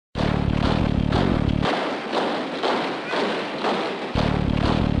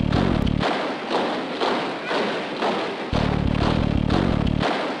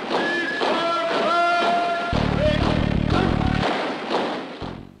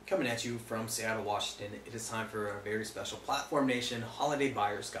Coming at you from Seattle, Washington, it is time for a very special Platform Nation Holiday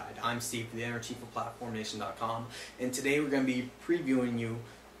Buyer's Guide. I'm Steve, the editor-in-chief of PlatformNation.com, and today we're going to be previewing you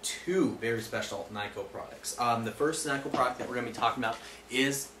two very special Nyko products. The first Nyko product that we're going to be talking about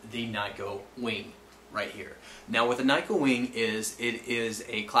is the Nyko Wing, right here. Now, what the Nyko Wing is, it is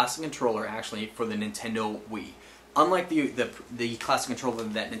a classic controller actually for the Nintendo Wii. Unlike the classic controller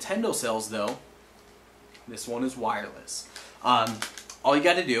that Nintendo sells, though, this one is wireless. All you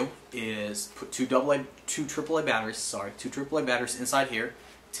got to do is put two AAA batteries inside here.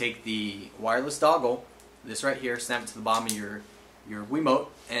 Take the wireless dongle, this right here, snap it to the bottom of your Wiimote,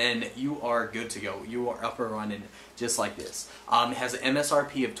 and you are good to go. You are up and running just like this. It has an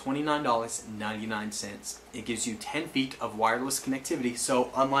MSRP of $29.99. It gives you 10 feet of wireless connectivity.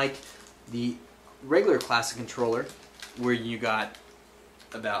 So unlike the regular classic controller, where you got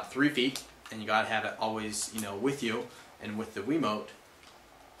about 3 feet, and you gotta have it always, with you, and with the Wiimote,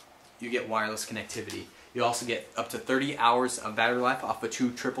 you get wireless connectivity. You also get up to 30 hours of battery life off of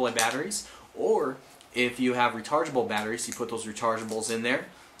two AAA batteries, or if you have rechargeable batteries, you put those rechargeables in there,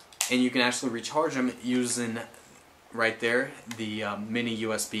 and you can actually recharge them using, right there, the mini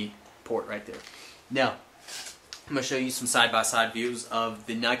USB port right there. Now, I'm going to show you some side-by-side views of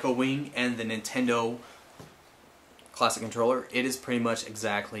the Nyko Wing and the Nintendo classic controller. It is pretty much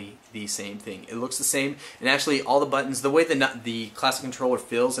exactly the same thing. It looks the same, and actually all the buttons, the way the classic controller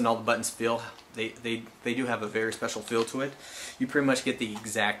feels and all the buttons feel, they do have a very special feel to it. You pretty much get the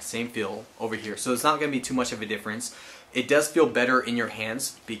exact same feel over here, so it's not going to be too much of a difference. It does feel better in your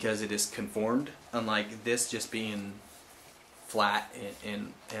hands because it is conformed, unlike this just being flat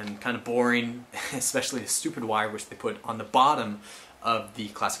and kind of boring, especially the stupid wire which they put on the bottom of the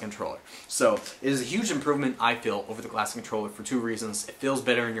classic controller. So it is a huge improvement, I feel, over the classic controller for two reasons. It feels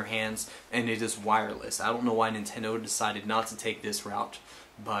better in your hands, and it is wireless. I don't know why Nintendo decided not to take this route,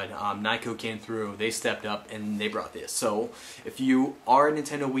 but Nyko came through, they stepped up, and they brought this. So if you are a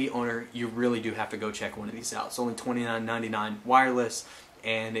Nintendo Wii owner, you really do have to go check one of these out. It's only $29.99 wireless,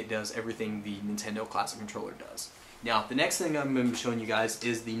 and it does everything the Nintendo classic controller does. Now, the next thing I'm going to be showing you guys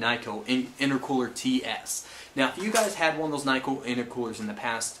is the Nyko Intercooler TS. Now, if you guys had one of those Nyko intercoolers in the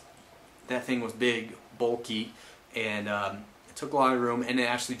past, that thing was big, bulky, and it took a lot of room, and it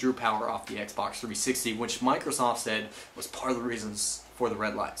actually drew power off the Xbox 360, which Microsoft said was part of the reasons for the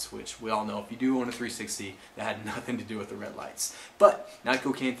red lights, which we all know if you do own a 360, that had nothing to do with the red lights. But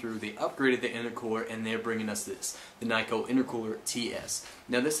Nyko came through, they upgraded the intercooler, and they're bringing us this, the Nyko Intercooler TS.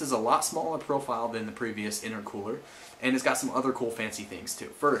 Now, this is a lot smaller profile than the previous intercooler, and it's got some other cool fancy things too.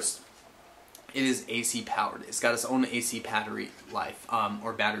 First, it is AC powered. It's got its own AC battery life,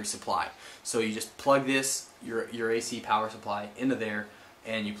 or battery supply. So you just plug this, your AC power supply, into there,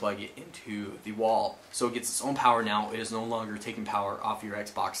 and you plug it into the wall. So it gets its own power now. It is no longer taking power off your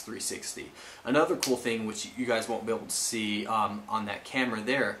Xbox 360. Another cool thing, which you guys won't be able to see on that camera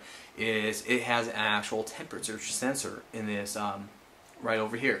there, is it has an actual temperature sensor in this right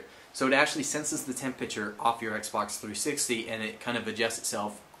over here. So it actually senses the temperature off your Xbox 360, and it kind of adjusts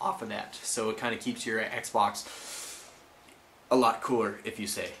itself off of that. So it kind of keeps your Xbox a lot cooler, if you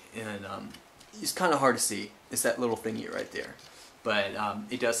say. And it's kind of hard to see. It's that little thingy right there. But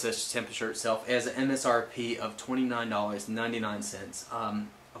it does set the temperature itself. It has an MSRP of $29.99. A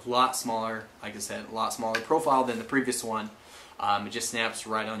lot smaller, like I said, a lot smaller profile than the previous one. It just snaps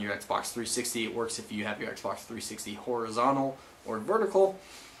right on your Xbox 360. It works if you have your Xbox 360 horizontal or vertical.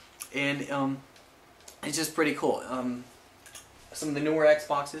 And it's just pretty cool. Some of the newer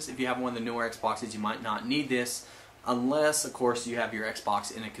Xboxes, if you have one of the newer Xboxes, you might not need this, unless, of course, you have your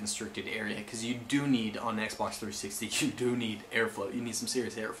Xbox in a constricted area, because you do need, on the Xbox 360, you do need airflow. You need some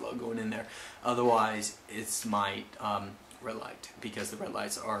serious airflow going in there. Otherwise, it's might red light, because the red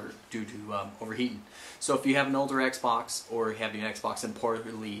lights are due to overheating. So if you have an older Xbox, or you have your Xbox in a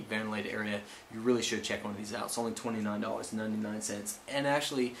poorly ventilated area, you really should check one of these out. It's only $29.99. And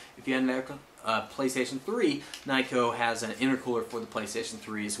actually, if you have a PlayStation 3, Nyko has an intercooler for the PlayStation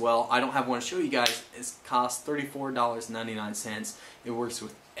 3 as well. I don't have one to show you guys. It costs $34.99. It works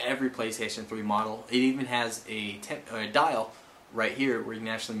with every PlayStation 3 model. It even has a dial right here where you can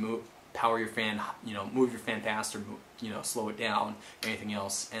actually power your fan, move your fan faster, slow it down, anything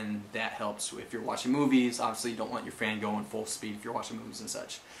else, and that helps if you're watching movies. Obviously, you don't want your fan going full speed if you're watching movies and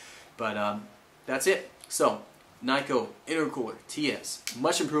such. But that's it. So, Nyko Intercooler TS,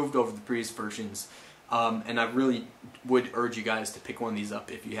 much improved over the previous versions, and I really would urge you guys to pick one of these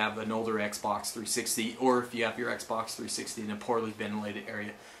up if you have an older Xbox 360, or if you have your Xbox 360 in a poorly ventilated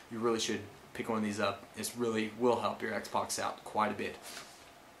area. You really should pick one of these up. It really will help your Xbox out quite a bit.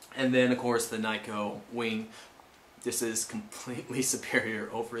 And then, of course, the Nyko Wing, this is completely superior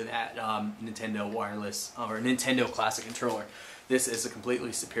over that Nintendo wireless or Nintendo Classic controller. This is a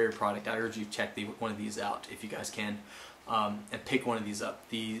completely superior product. I urge you to check one of these out if you guys can, and pick one of these up.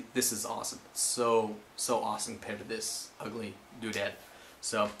 This is awesome. So awesome compared to this ugly doodad.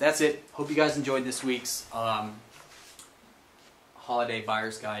 So that's it. Hope you guys enjoyed this week's holiday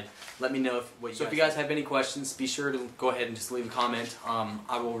buyer's guide. Let me know if you guys have any questions, be sure to go ahead and just leave a comment.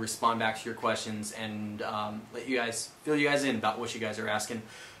 I will respond back to your questions and let you guys fill you guys in about what you guys are asking.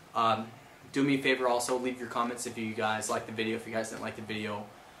 Do me a favor also, leave your comments if you guys like the video, if you guys didn't like the video,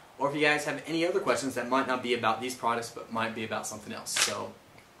 or if you guys have any other questions that might not be about these products but might be about something else. So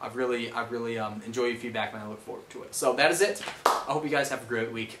I really enjoy your feedback and I look forward to it. So that is it. I hope you guys have a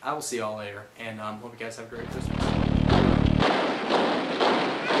great week. I will see you all later, and hope you guys have a great Christmas.